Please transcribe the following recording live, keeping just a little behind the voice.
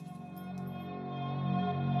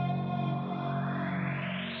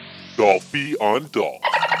Dolphy on Dolph.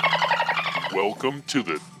 Welcome to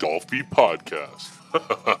the Dolphy Podcast.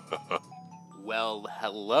 Well,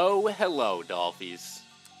 hello, Dolphys.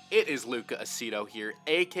 It is Luca Aceto here,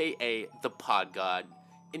 aka the Pod God.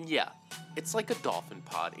 And yeah, it's like a dolphin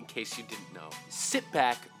pod, in case you didn't know. Sit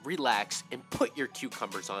back, relax, and put your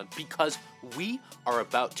cucumbers on, because we are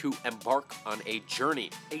about to embark on a journey.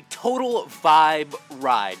 A total vibe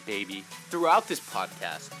ride, baby. Throughout this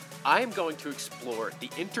podcast, I am going to explore the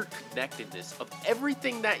interconnectedness of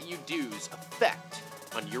everything that you do's effect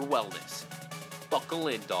on your wellness. Buckle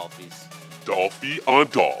in, Dolphys. Dolphy on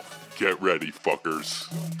Dolph. Get ready, fuckers.